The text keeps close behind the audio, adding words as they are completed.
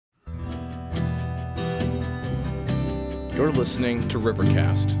You're listening to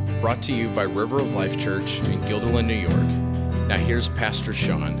Rivercast, brought to you by River of Life Church in Guilderland, New York. Now here's Pastor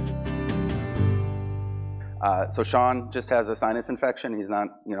Sean. So Sean just has a sinus infection. He's not,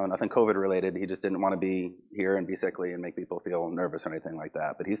 nothing COVID related. He just didn't want to be here and be sickly and make people feel nervous or anything like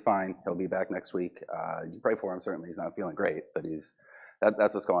that. But he's fine. He'll be back next week. You pray for him, certainly. He's not feeling great, but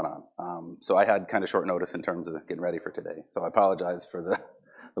that's what's going on. So I had kind of short notice in terms of getting ready for today. So I apologize for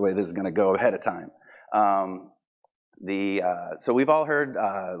the way this is going to go ahead of time. So we've all heard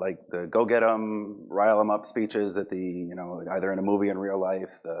like the go get 'em, rile 'em up speeches at the, either in a movie in real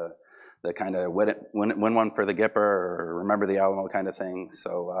life, the kind of win one for the Gipper or remember the Alamo kind of thing.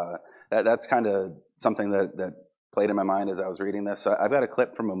 So that's kind of something that played in my mind as I was reading this. So I've got a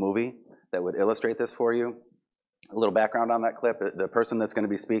clip from a movie that would illustrate this for you. A little background on that clip. The person that's going to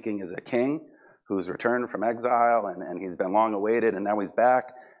be speaking is a king who's returned from exile, and he's been long awaited, and now he's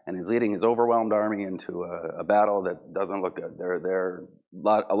back, and he's leading his overwhelmed army into a battle that doesn't look good. They're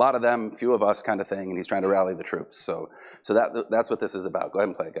a lot of them, few of us kind of thing, and he's trying to rally the troops. So that's what this is about. Go ahead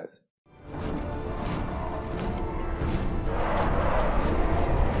and play it, guys.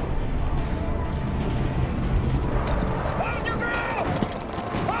 Hold your ground!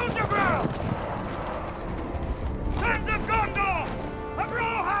 Hold your ground! Sons of Gondor! Of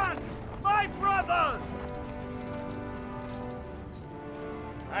Rohan! My brothers!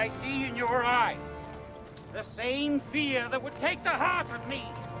 I see in your eyes the same fear that would take the heart of me.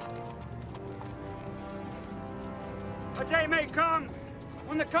 A day may come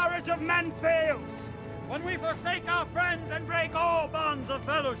when the courage of men fails, when we forsake our friends and break all bonds of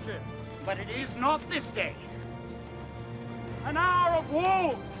fellowship. But it is not this day. An hour of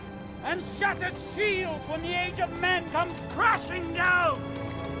woes and shattered shields when the age of men comes crashing down.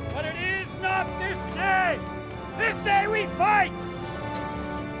 But it is not this day. This day we fight.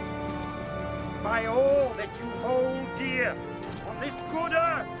 By all that you hold dear on this good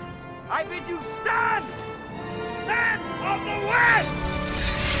earth, I bid you stand! Men of the West!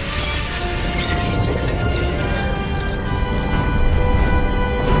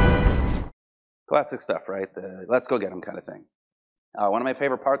 Classic stuff, right? The let's go get 'em kind of thing. One of my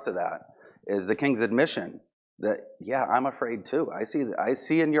favorite parts of that is the king's admission that, yeah, I'm afraid too. I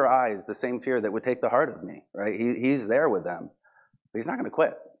see in your eyes the same fear that would take the heart of me, right? He's there with them, but he's not going to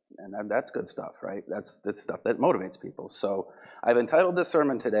quit. And that's good stuff, right? That's stuff that motivates people. So I've entitled this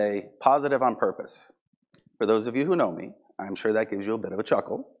sermon today, Positive on Purpose. For those of you who know me, I'm sure that gives you a bit of a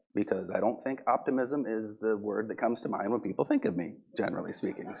chuckle, because I don't think optimism is the word that comes to mind when people think of me, generally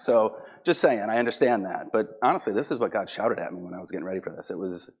speaking. So just saying, I understand that. But honestly, this is what God shouted at me when I was getting ready for this. It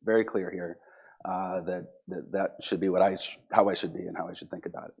was very clear here that should be how I should be and how I should think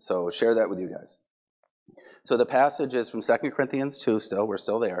about it. So share that with you guys. So the passage is from 2 Corinthians 2 still. We're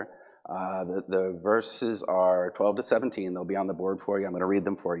still there. The verses are 12 to 17. They'll be on the board for you. I'm going to read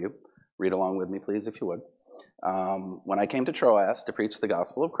them for you. Read along with me, please, if you would. When I came to Troas to preach the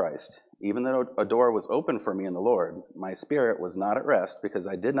gospel of Christ, even though a door was open for me in the Lord, my spirit was not at rest because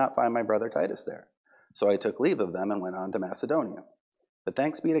I did not find my brother Titus there. So I took leave of them and went on to Macedonia. But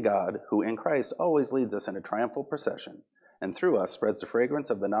thanks be to God, who in Christ always leads us in a triumphal procession, and through us spreads the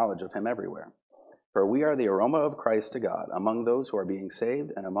fragrance of the knowledge of him everywhere. For we are the aroma of Christ to God, among those who are being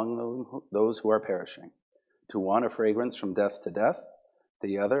saved and among those who are perishing. To one a fragrance from death to death, to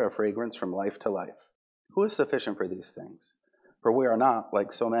the other a fragrance from life to life. Who is sufficient for these things? For we are not,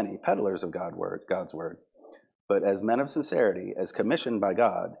 like so many, peddlers of God's word, but as men of sincerity, as commissioned by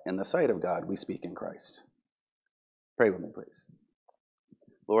God, in the sight of God, we speak in Christ. Pray with me, please.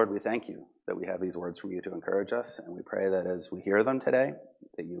 Lord, we thank you that we have these words from you to encourage us, and we pray that as we hear them today,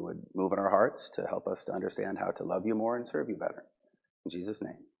 that you would move in our hearts to help us to understand how to love you more and serve you better. In Jesus'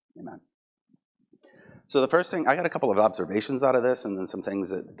 name, amen. So the first thing, I got a couple of observations out of this and then some things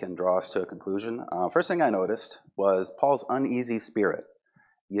that can draw us to a conclusion. First thing I noticed was Paul's uneasy spirit.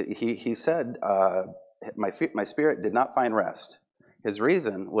 He said, my spirit did not find rest. His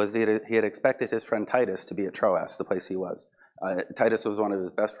reason was he had expected his friend Titus to be at Troas, the place he was. Titus was one of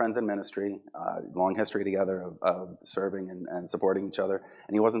his best friends in ministry, long history together of serving and supporting each other,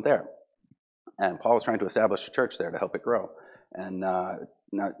 and he wasn't there. And Paul was trying to establish a church there to help it grow. And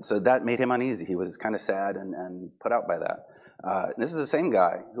so that made him uneasy. He was kind of sad and put out by that. This is the same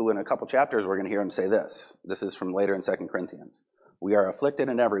guy who in a couple chapters we're going to hear him say this. This is from later in 2 Corinthians. We are afflicted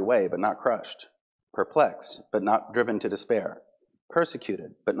in every way, but not crushed. Perplexed, but not driven to despair.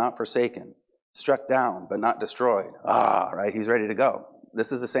 Persecuted, but not forsaken. Struck down, but not destroyed. Right? He's ready to go.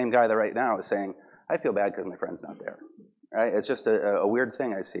 This is the same guy that right now is saying, I feel bad because my friend's not there. Right? It's just a weird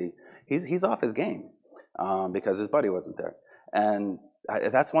thing I see. He's off his game because his buddy wasn't there. And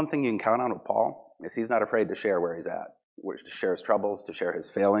that's one thing you can count on with Paul, is he's not afraid to share where he's at. to share his troubles, to share his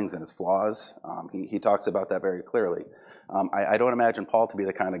failings and his flaws. He talks about that very clearly. I don't imagine Paul to be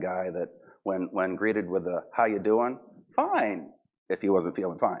the kind of guy that when greeted with a "how you doing?" Fine, if he wasn't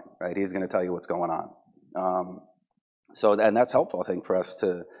feeling fine, right? He's going to tell you what's going on. And that's helpful, I think, for us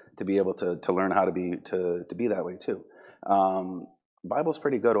to be able to learn how to be that way too. The Bible's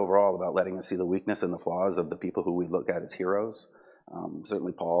pretty good overall about letting us see the weakness and the flaws of the people who we look at as heroes.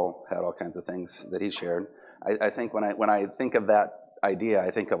 Certainly Paul had all kinds of things that he shared. I think when I think of that idea, I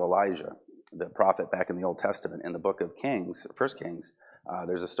think of Elijah, the prophet back in the Old Testament. In the book of Kings, 1 Kings,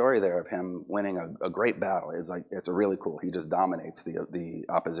 there's a story there of him winning a great battle. It's really cool. He just dominates the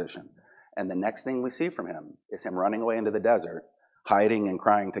opposition. And the next thing we see from him is him running away into the desert, hiding and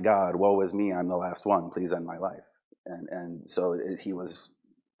crying to God, "Woe is me, I'm the last one, please end my life." And so he was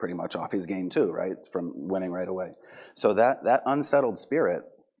pretty much off his game too, right, from winning right away. So that unsettled spirit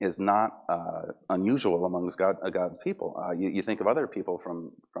is not unusual amongst God's people. You think of other people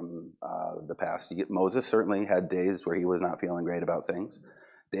from the past. Moses certainly had days where he was not feeling great about things.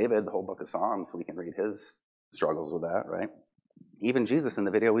 David, the whole book of Psalms, we can read his struggles with that, right? Even Jesus in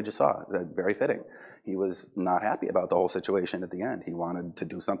the video we just saw, very fitting. He was not happy about the whole situation at the end. He wanted to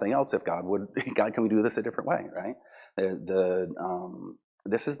do something else if God, can we do this a different way, right?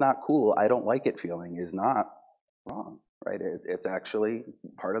 This is not cool, I don't like it feeling is not wrong, right? It's actually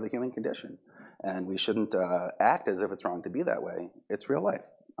part of the human condition. And we shouldn't act as if it's wrong to be that way. It's real life.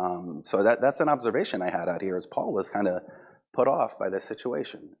 So that's an observation I had out here, as Paul was kind of put off by this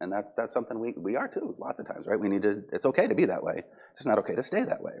situation. And that's something we are too, lots of times, right? It's okay to be that way. It's just not okay to stay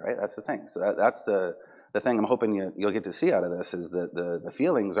that way, right? That's the thing. So that's the thing I'm hoping you'll get to see out of this, is that the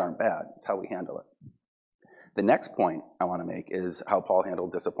feelings aren't bad. It's how we handle it. The next point I want to make is how Paul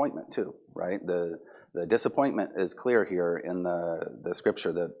handled disappointment too, right? The disappointment is clear here in the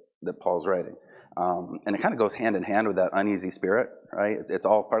scripture that Paul's writing. And it kind of goes hand in hand with that uneasy spirit, right? It's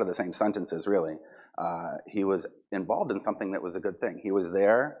all part of the same sentences, really. He was involved in something that was a good thing. He was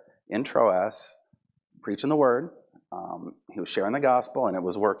there in Troas, preaching the word. He was sharing the gospel, and it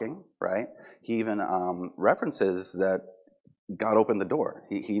was working, right? He even references that God opened the door.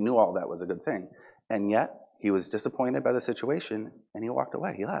 He knew all that was a good thing. And yet, he was disappointed by the situation, and he walked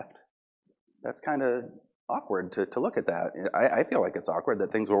away. He left. That's kind of awkward to look at that. I feel like it's awkward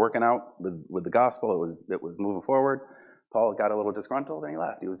that things were working out with the gospel. It was moving forward. Paul got a little disgruntled, and he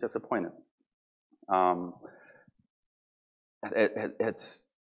left. He was disappointed. It's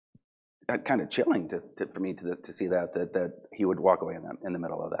kind of chilling for me to see that he would walk away in the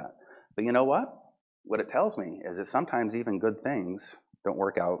middle of that. But you know what? What it tells me is that sometimes even good things don't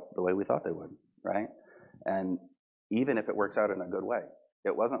work out the way we thought they would, right? And even if it works out in a good way,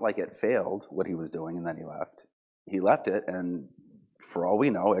 it wasn't like it failed what he was doing and then he left. He left it, and for all we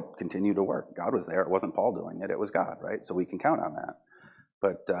know, it continued to work. God was there. It wasn't Paul doing it. It was God, right? So we can count on that.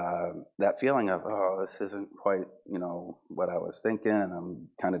 But that feeling of, oh, this isn't quite, what I was thinking, and I'm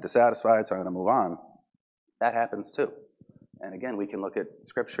kind of dissatisfied, so I'm going to move on, that happens too. And again, we can look at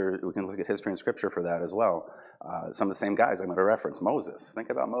Scripture, we can look at history and Scripture for that as well. Some of the same guys I'm going to reference. Moses. Think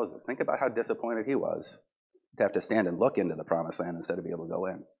about Moses. Think about how disappointed he was to have to stand and look into the promised land instead of be able to go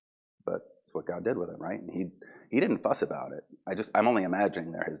in. But it's what God did with him, right? And he didn't fuss about it. I'm only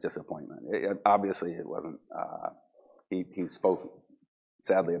imagining there his disappointment. Obviously, it wasn't, he spoke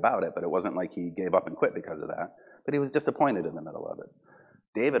sadly about it, but it wasn't like he gave up and quit because of that. But he was disappointed in the middle of it.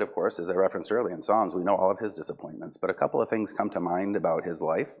 David, of course, as I referenced earlier in Psalms, we know all of his disappointments, but a couple of things come to mind about his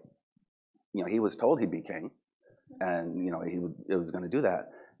life. He was told he'd be king, and he was going to do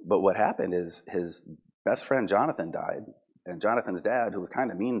that. But what happened is his best friend Jonathan died, and Jonathan's dad, who was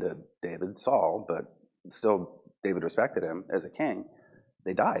kind of mean to David, Saul, but still David respected him as a king,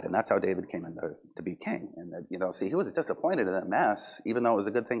 they died, and that's how David came in to be king. And he was disappointed in that mess, even though it was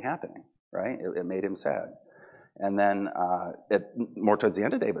a good thing happening, right? It made him sad. And then more towards the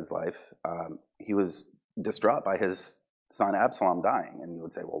end of David's life, he was distraught by his son Absalom dying. And you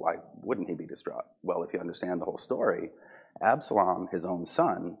would say, well, why wouldn't he be distraught? Well, if you understand the whole story, Absalom, his own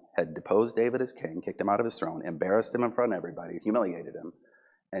son, had deposed David as king, kicked him out of his throne, embarrassed him in front of everybody, humiliated him.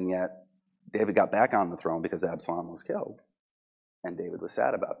 And yet David got back on the throne because Absalom was killed. And David was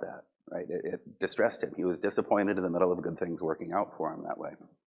sad about that, right? It distressed him. He was disappointed in the middle of good things working out for him that way.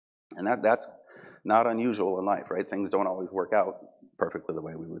 And that's not unusual in life, right? Things don't always work out perfectly the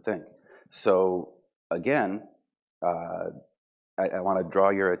way we would think. So again, I want to draw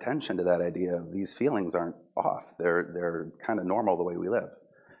your attention to that idea of these feelings aren't off. They're kind of normal the way we live.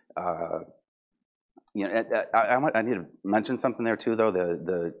 I need to mention something there too, though.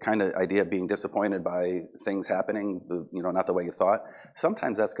 The kind of idea of being disappointed by things happening, not the way you thought.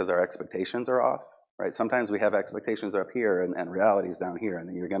 Sometimes that's because our expectations are off, right? Sometimes we have expectations up here and realities down here, and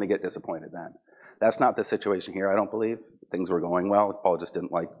then you're going to get disappointed then. That's not the situation here, I don't believe. Things were going well. Paul just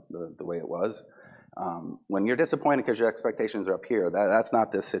didn't like the way it was. When you're disappointed because your expectations are up here, that's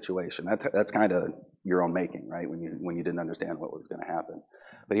not this situation. That's kind of your own making, right? When you didn't understand what was going to happen.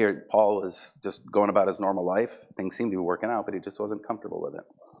 But here, Paul was just going about his normal life. Things seemed to be working out, but he just wasn't comfortable with it.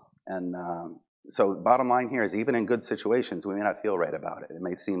 And so bottom line here is, even in good situations, we may not feel right about it. It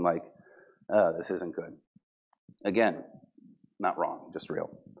may seem like, this isn't good. Again, not wrong, just real.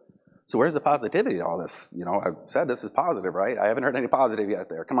 So where's the positivity to all this? You know, I've said this is positive, right? I haven't heard any positive yet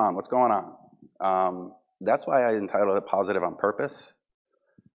there. Come on, what's going on? That's why I entitled it Positive on Purpose.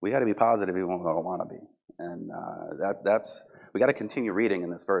 We got to be positive even when we don't want to be. And we got to continue reading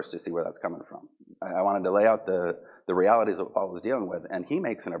in this verse to see where that's coming from. I wanted to lay out the realities of what Paul was dealing with, and he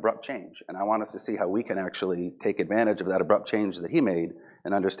makes an abrupt change. And I want us to see how we can actually take advantage of that abrupt change that he made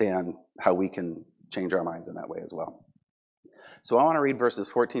and understand how we can change our minds in that way as well. So I want to read verses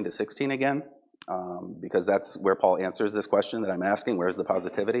 14 to 16 again, because that's where Paul answers this question that I'm asking, where's the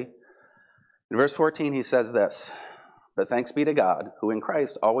positivity? In verse 14, he says this, "But thanks be to God, who in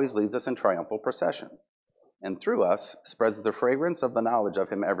Christ always leads us in triumphal procession, and through us spreads the fragrance of the knowledge of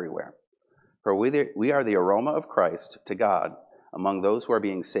him everywhere. For we are the aroma of Christ to God among those who are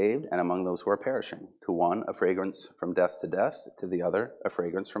being saved and among those who are perishing. To one, a fragrance from death to death, to the other, a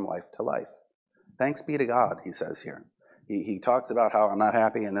fragrance from life to life." Thanks be to God, he says here. He talks about how I'm not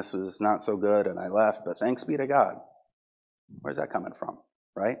happy and this was not so good and I left, but thanks be to God. Where's that coming from,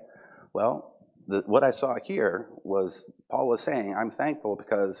 right? Well, what I saw here was Paul was saying, I'm thankful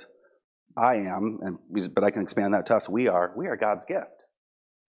because I am, but I can expand that to us, we are God's gift.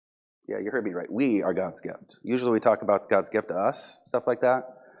 Yeah, you heard me right. We are God's gift. Usually we talk about God's gift to us, stuff like that.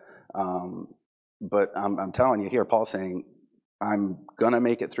 But I'm telling you here, Paul's saying, I'm going to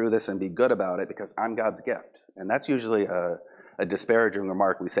make it through this and be good about it because I'm God's gift. And that's usually a disparaging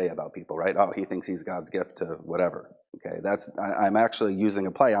remark we say about people, right? Oh, he thinks he's God's gift to whatever. Okay, I'm actually using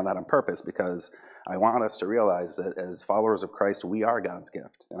a play on that on purpose because I want us to realize that as followers of Christ, we are God's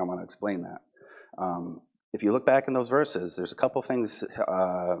gift. And I want to explain that. If you look back in those verses, there's a couple things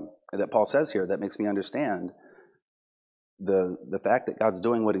that Paul says here that makes me understand the fact that God's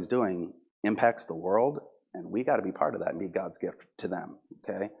doing what he's doing impacts the world, and we got to be part of that and be God's gift to them,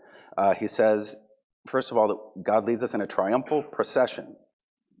 okay? He says, first of all, that God leads us in a triumphal procession.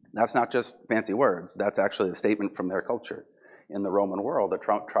 That's not just fancy words. That's actually a statement from their culture. In the Roman world, a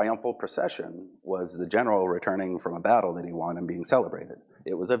triumphal procession was the general returning from a battle that he won and being celebrated.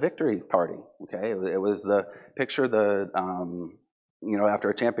 It was a victory party, okay? It was picture after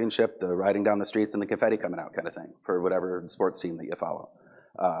a championship, the riding down the streets and the confetti coming out kind of thing for whatever sports team that you follow.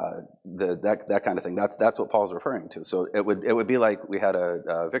 That kind of thing. That's what Paul's referring to. So it would be like we had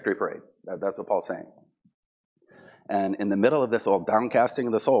a victory parade. That's what Paul's saying. And in the middle of this old downcasting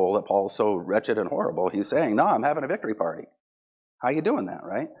of the soul that Paul's so wretched and horrible, he's saying, no, I'm having a victory party. How you doing that,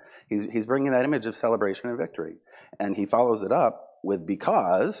 right? He's bringing that image of celebration and victory. And he follows it up with,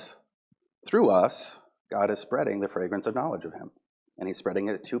 because through us, God is spreading the fragrance of knowledge of him. And he's spreading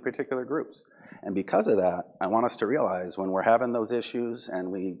it to two particular groups. And because of that, I want us to realize when we're having those issues and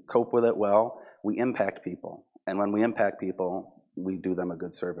we cope with it well, we impact people. And when we impact people, we do them a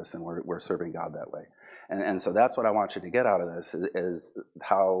good service, and we're serving God that way. And so that's what I want you to get out of this, is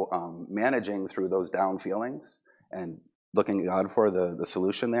how managing through those down feelings and looking at God for the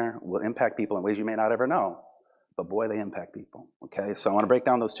solution there will impact people in ways you may not ever know. But boy, they impact people, okay? So I want to break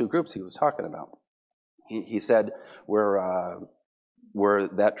down those two groups he was talking about. He said we're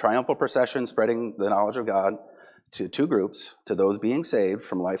that triumphal procession spreading the knowledge of God to two groups, to those being saved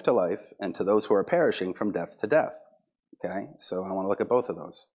from life to life, and to those who are perishing from death to death. Okay, so I want to look at both of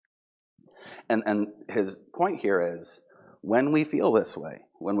those. And his point here is, when we feel this way,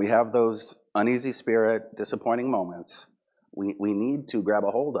 when we have those uneasy spirit, disappointing moments, we need to grab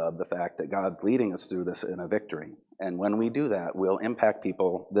a hold of the fact that God's leading us through this in a victory. And when we do that, we'll impact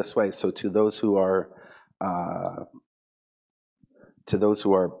people this way. So to those who are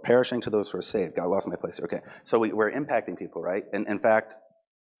perishing, to those who are saved. God, I lost my place here. Okay, so we're impacting people, right? And in fact,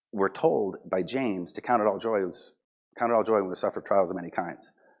 we're told by James to count it all joy when we suffer trials of many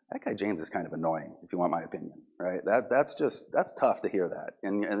kinds. That guy James is kind of annoying, if you want my opinion, right? That's tough to hear that.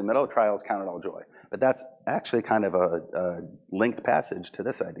 In the middle of trials, count it all joy. But that's actually kind of a linked passage to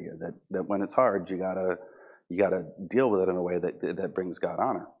this idea that when it's hard, you gotta deal with it in a way that brings God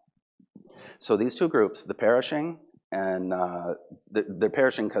honor. So these two groups, the perishing, and they're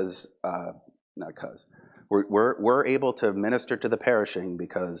perishing we're able to minister to the perishing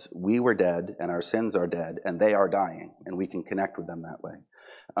because we were dead and our sins are dead and they are dying, and we can connect with them that way.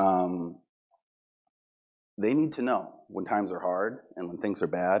 they need to know when times are hard and when things are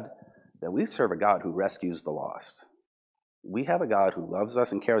bad that we serve a God who rescues the lost. We have a God who loves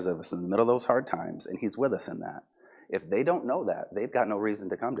us and cares of us in the middle of those hard times, and he's with us in that. If they don't know that, they've got no reason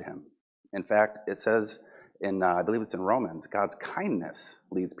to come to him. In fact, it says in, I believe it's in Romans, God's kindness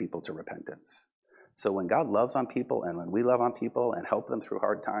leads people to repentance. So when God loves on people and when we love on people and help them through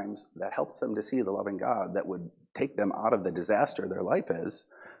hard times, that helps them to see the loving God that would take them out of the disaster their life is,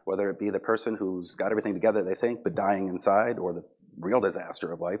 whether it be the person who's got everything together they think but dying inside, or the real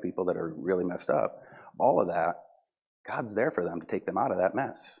disaster of life, people that are really messed up. All of that, God's there for them to take them out of that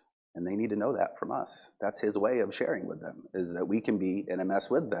mess. And they need to know that from us. That's his way of sharing with them, is that we can be in a mess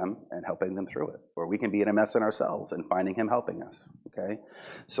with them and helping them through it. Or we can be in a mess in ourselves and finding him helping us, okay?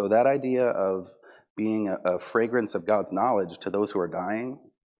 So that idea of being a fragrance of God's knowledge to those who are dying,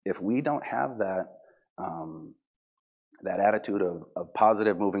 if we don't have that, that attitude of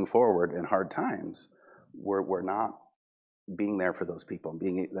positive moving forward in hard times, we're not being there for those people,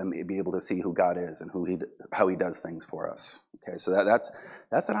 and be able to see who God is and how he does things for us. Okay, so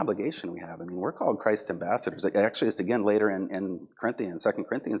that's an obligation we have. I mean, we're called Christ's ambassadors. Actually, it's again later in Corinthians, 2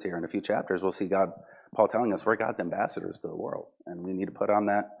 Corinthians here in a few chapters, we'll see Paul telling us we're God's ambassadors to the world, and we need to put on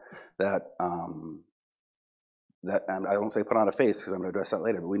that I don't say put on a face because I'm going to address that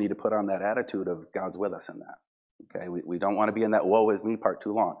later, but we need to put on that attitude of God's with us in that. Okay, we don't want to be in that woe is me part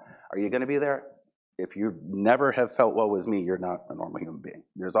too long. Are you going to be there? If you never have felt woe is me, you're not a normal human being.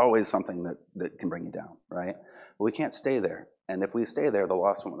 There's always something that can bring you down, right? But we can't stay there. And if we stay there, the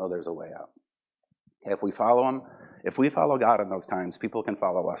lost won't know there's a way out. Okay, if we follow him, if we follow God in those times, people can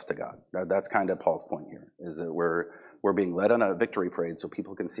follow us to God. That's kind of Paul's point here, is that we're being led on a victory parade so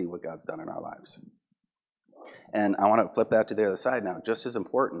people can see what God's done in our lives. And I want to flip that to the other side now. Just as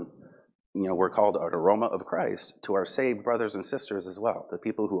important, we're called an aroma of Christ to our saved brothers and sisters as well. The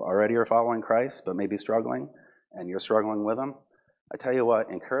people who already are following Christ but may be struggling, and you're struggling with them. I tell you what,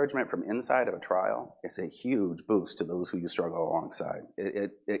 encouragement from inside of a trial is a huge boost to those who you struggle alongside.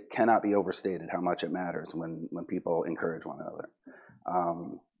 It cannot be overstated how much it matters when people encourage one another.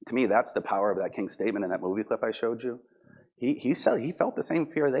 To me, that's the power of that King statement in that movie clip I showed you. He said he felt the same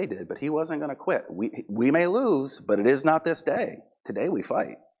fear they did, but he wasn't going to quit. We may lose, but it is not this day. Today we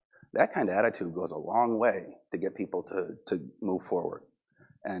fight. That kind of attitude goes a long way to get people to move forward.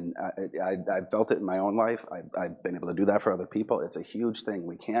 And I felt it in my own life. I've been able to do that for other people. It's a huge thing.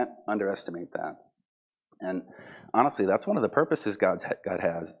 We can't underestimate that. And honestly, that's one of the purposes God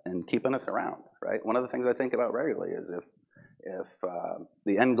has in keeping us around, right? One of the things I think about regularly is if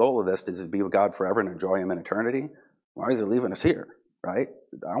the end goal of this is to be with God forever and enjoy him in eternity, why is he leaving us here, right?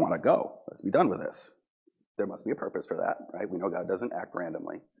 I want to go. Let's be done with this. There must be a purpose for that, right? We know God doesn't act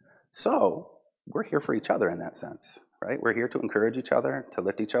randomly. So we're here for each other in that sense, right? We're here to encourage each other, to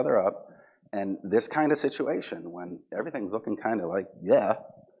lift each other up. And this kind of situation, when everything's looking kind of like, yeah,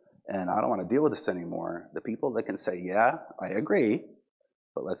 and I don't want to deal with this anymore, the people that can say, yeah, I agree,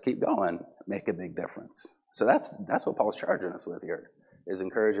 but let's keep going, make a big difference. So that's what Paul's charging us with here, is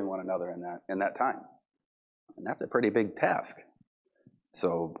encouraging one another in that time. And that's a pretty big task.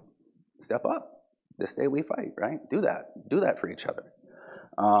 So step up. This day we fight, right? Do that for each other.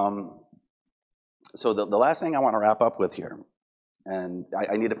 So the last thing I want to wrap up with here, and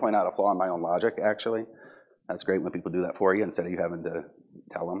I need to point out a flaw in my own logic, actually. That's great when people do that for you instead of you having to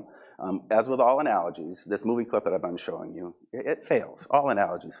tell them. As with all analogies, this movie clip that I've been showing you, it fails. All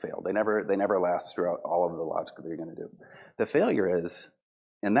analogies fail. They never last throughout all of the logic that you're going to do. The failure is,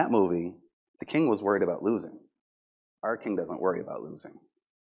 in that movie, the king was worried about losing. Our king doesn't worry about losing.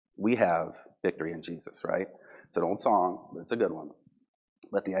 We have victory in Jesus, right? It's an old song, but it's a good one.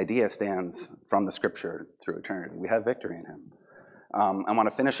 But the idea stands from the scripture through eternity. We have victory in him. I want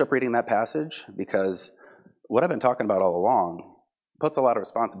to finish up reading that passage because what I've been talking about all along puts a lot of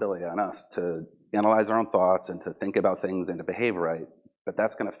responsibility on us to analyze our own thoughts and to think about things and to behave right, but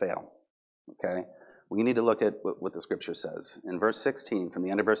that's going to fail, okay? We need to look at what the scripture says. In verse 16, from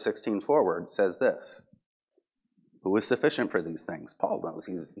the end of verse 16 forward, says this: who is sufficient for these things? Paul knows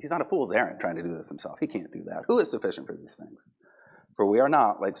he's on a fool's errand trying to do this himself. He can't do that. Who is sufficient for these things? For we are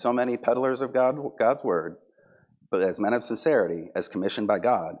not, like so many peddlers of God's word, but as men of sincerity, as commissioned by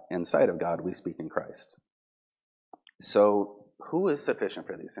God, in sight of God, we speak in Christ. So who is sufficient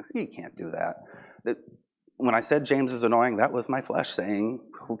for these things? He can't do that. When I said James is annoying, that was my flesh saying,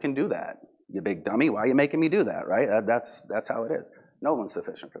 who can do that? You big dummy, why are you making me do that, right? That's how it is. No one's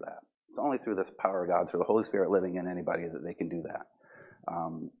sufficient for that. It's only through the power of God, through the Holy Spirit living in anybody, that they can do that.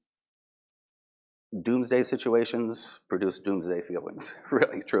 Doomsday situations produce doomsday feelings,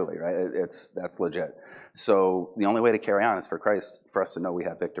 really, truly, right? That's legit. So the only way to carry on is for us to know we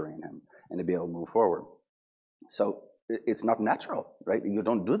have victory in him and to be able to move forward. So it's not natural, right? You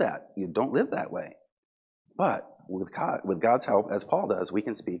don't do that. You don't live that way. But with God's help, as Paul does, we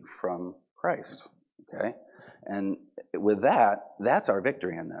can speak from Christ, okay? And with that, that's our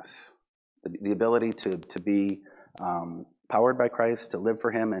victory in this. The ability to be powered by Christ, to live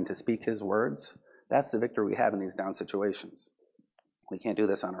for him, and to speak his words, that's the victory we have in these down situations. We can't do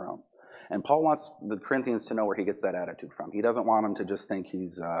this on our own. And Paul wants the Corinthians to know where he gets that attitude from. He doesn't want them to just think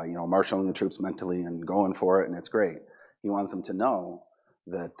he's marshaling the troops mentally and going for it, and it's great. He wants them to know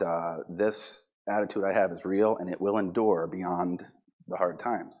that this attitude I have is real, and it will endure beyond the hard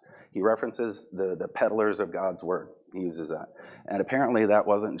times. He references the peddlers of God's word. He uses that. And apparently that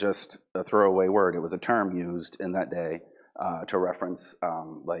wasn't just a throwaway word. It was a term used in that day to reference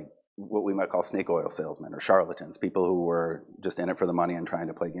like what we might call snake oil salesmen or charlatans, people who were just in it for the money and trying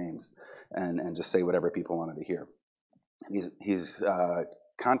to play games and just say whatever people wanted to hear. He's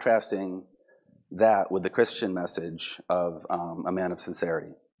contrasting that with the Christian message of a man of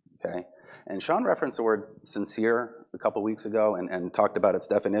sincerity, okay? And Sean referenced the word sincere a couple weeks ago and talked about its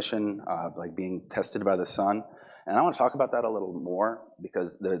definition, like being tested by the sun. And I want to talk about that a little more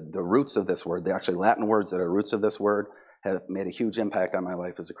because the roots of this word, the actually Latin words that are roots of this word, have made a huge impact on my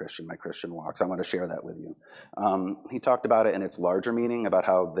life as a Christian, my Christian walk. So I want to share that with you. He talked about it in its larger meaning, about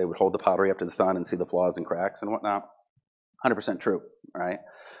how they would hold the pottery up to the sun and see the flaws and cracks and whatnot. 100% true, right?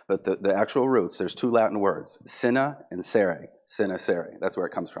 But the actual roots, there's two Latin words, sina and cere. Sina, cere, that's where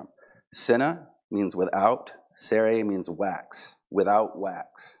it comes from. Sina means without, cere means wax. Without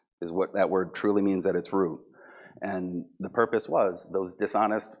wax is what that word truly means at its root. And the purpose was those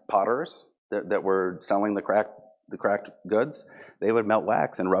dishonest potters that were selling the cracked goods, they would melt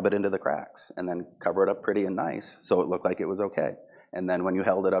wax and rub it into the cracks and then cover it up pretty and nice so it looked like it was okay. And then when you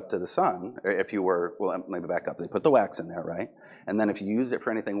held it up to the sun, or if you were, well, let me back up, they put the wax in there, right? And then if you used it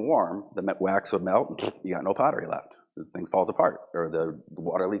for anything warm, the wax would melt and you got no pottery left. The thing falls apart or the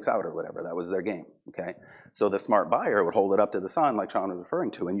water leaks out or whatever. That was their game, okay? So the smart buyer would hold it up to the sun like Sean was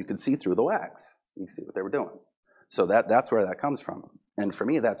referring to and you could see through the wax. You see what they were doing. So that's where that comes from. And for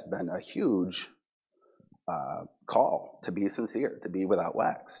me, that's been a huge call to be sincere, to be without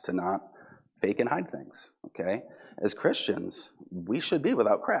wax, to not fake and hide things, okay? As Christians, we should be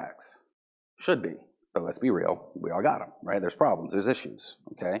without cracks. Should be. But let's be real, we all got them, right? There's problems, there's issues,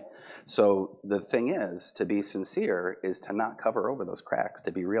 okay? So the thing is, to be sincere is to not cover over those cracks,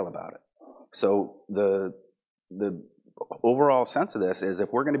 to be real about it. So the overall sense of this is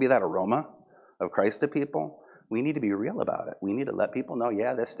if we're going to be that aroma of Christ to people, we need to be real about it. We need to let people know,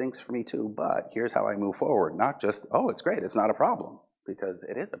 yeah, this stinks for me too, but here's how I move forward. Not just, oh, it's great, it's not a problem, because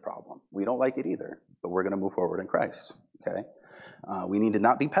it is a problem. We don't like it either, but we're going to move forward in Christ, okay? We need to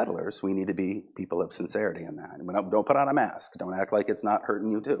not be peddlers. We need to be people of sincerity in that. And don't put on a mask. Don't act like it's not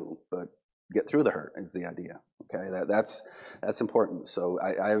hurting you too, but get through the hurt is the idea, okay? That's important. So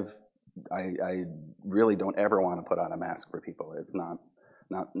I really don't ever want to put on a mask for people. It's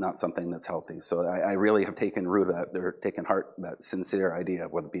not something that's healthy. So I really have taken root of that, or taken heart that sincere idea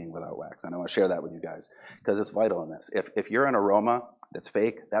of being without wax. And I want to share that with you guys because it's vital in this. If you're an aroma that's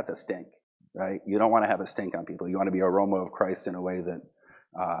fake, that's a stink, right? You don't want to have a stink on people. You want to be an aroma of Christ in a way that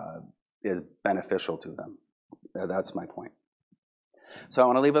is beneficial to them. That's my point. So I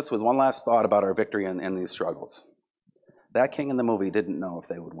want to leave us with one last thought about our victory in these struggles. That king in the movie didn't know if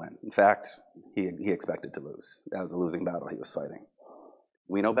they would win. In fact, he expected to lose. That was a losing battle he was fighting.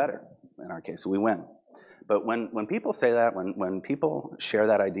 We know better. In our case, we win. But when people say that, when people share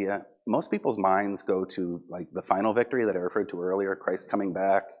that idea, most people's minds go to like the final victory that I referred to earlier, Christ coming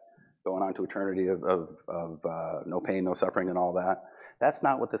back, going on to eternity of no pain, no suffering, and all that. That's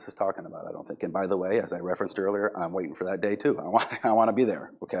not what this is talking about, I don't think. And by the way, as I referenced earlier, I'm waiting for that day too. I want to be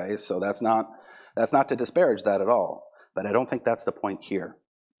there, okay? So that's not to disparage that at all. But I don't think that's the point here.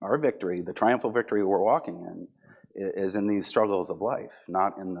 Our victory, the triumphal victory we're walking in, is in these struggles of life,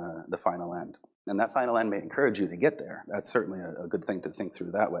 not in the final end. And that final end may encourage you to get there. That's certainly a good thing to think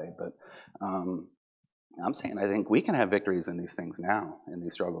through that way. But I'm saying I think we can have victories in these things now, in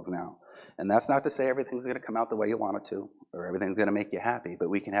these struggles now. And that's not to say everything's going to come out the way you want it to, or everything's going to make you happy, but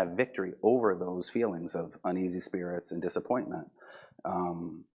we can have victory over those feelings of uneasy spirits and disappointment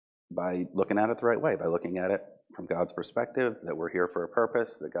by looking at it the right way, by looking at it from God's perspective, that we're here for a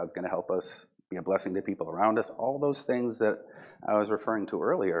purpose, that God's going to help us be a blessing to people around us. All those things that I was referring to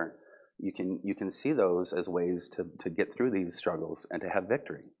earlier, you can see those as ways to get through these struggles and to have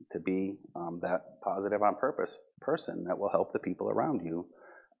victory, to be that positive on purpose person that will help the people around you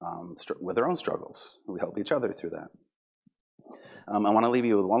with their own struggles. We help each other through that. I want to leave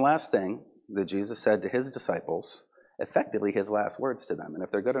you with one last thing that Jesus said to his disciples effectively his last words to them. And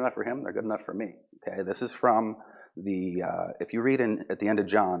if they're good enough for him, they're good enough for me. Okay, this is from the, if you read at the end of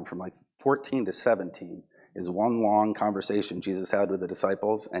John, from like 14 to 17, is one long conversation Jesus had with the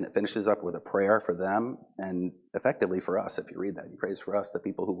disciples, and it finishes up with a prayer for them and effectively for us. If you read that, he prays for us, the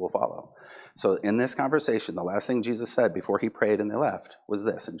people who will follow. So in this conversation, the last thing Jesus said before he prayed and they left was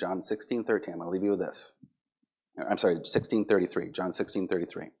this, in John 16:13. I'm going to leave you with this. I'm sorry, 16:33, John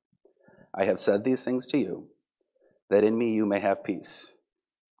 16:33. I have said these things to you, that in me you may have peace.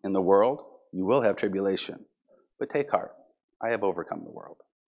 In the world you will have tribulation, but take heart, I have overcome the world.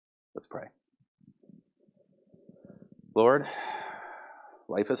 Let's pray. Lord,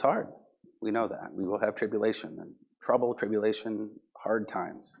 life is hard. We know that. We will have tribulation and trouble, tribulation, hard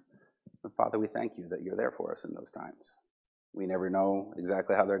times. But Father, we thank you that you're there for us in those times. We never know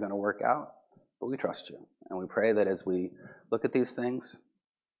exactly how they're going to work out, but we trust you. And we pray that as we look at these things,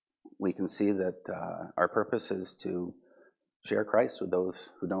 we can see that our purpose is to share Christ with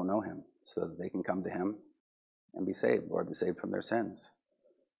those who don't know him so that they can come to him and be saved. Lord, be saved from their sins.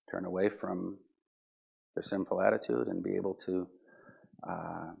 Turn away from their sinful attitude and be able to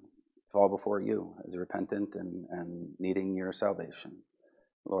fall before you as repentant and needing your salvation.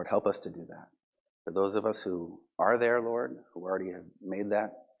 Lord, help us to do that. For those of us who are there, Lord, who already have made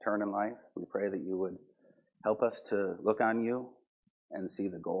that turn in life, we pray that you would help us to look on you and see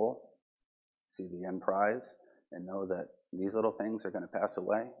the goal, see the end prize, and know that these little things are going to pass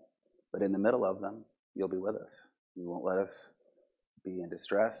away, but in the middle of them, you'll be with us. You won't let us be in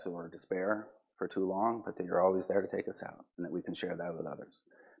distress or despair for too long, but that you're always there to take us out, and that we can share that with others.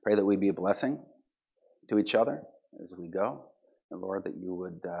 Pray that we be a blessing to each other as we go, and Lord, that you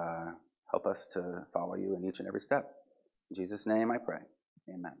would help us to follow you in each and every step. In Jesus' name I pray,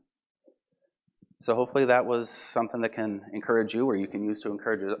 amen. So hopefully that was something that can encourage you, or you can use to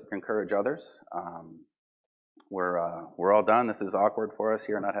encourage others. We're all done. This is awkward for us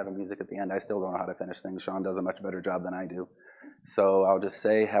here, not having music at the end. I still don't know how to finish things. Sean does a much better job than I do. So I'll just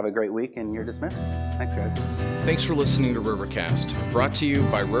say have a great week, and you're dismissed. Thanks, guys. Thanks for listening to Rivercast, brought to you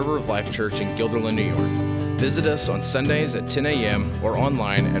by River of Life Church in Guilderland, New York. Visit us on Sundays at 10 a.m. or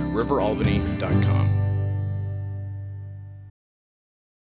online at riveralbany.com.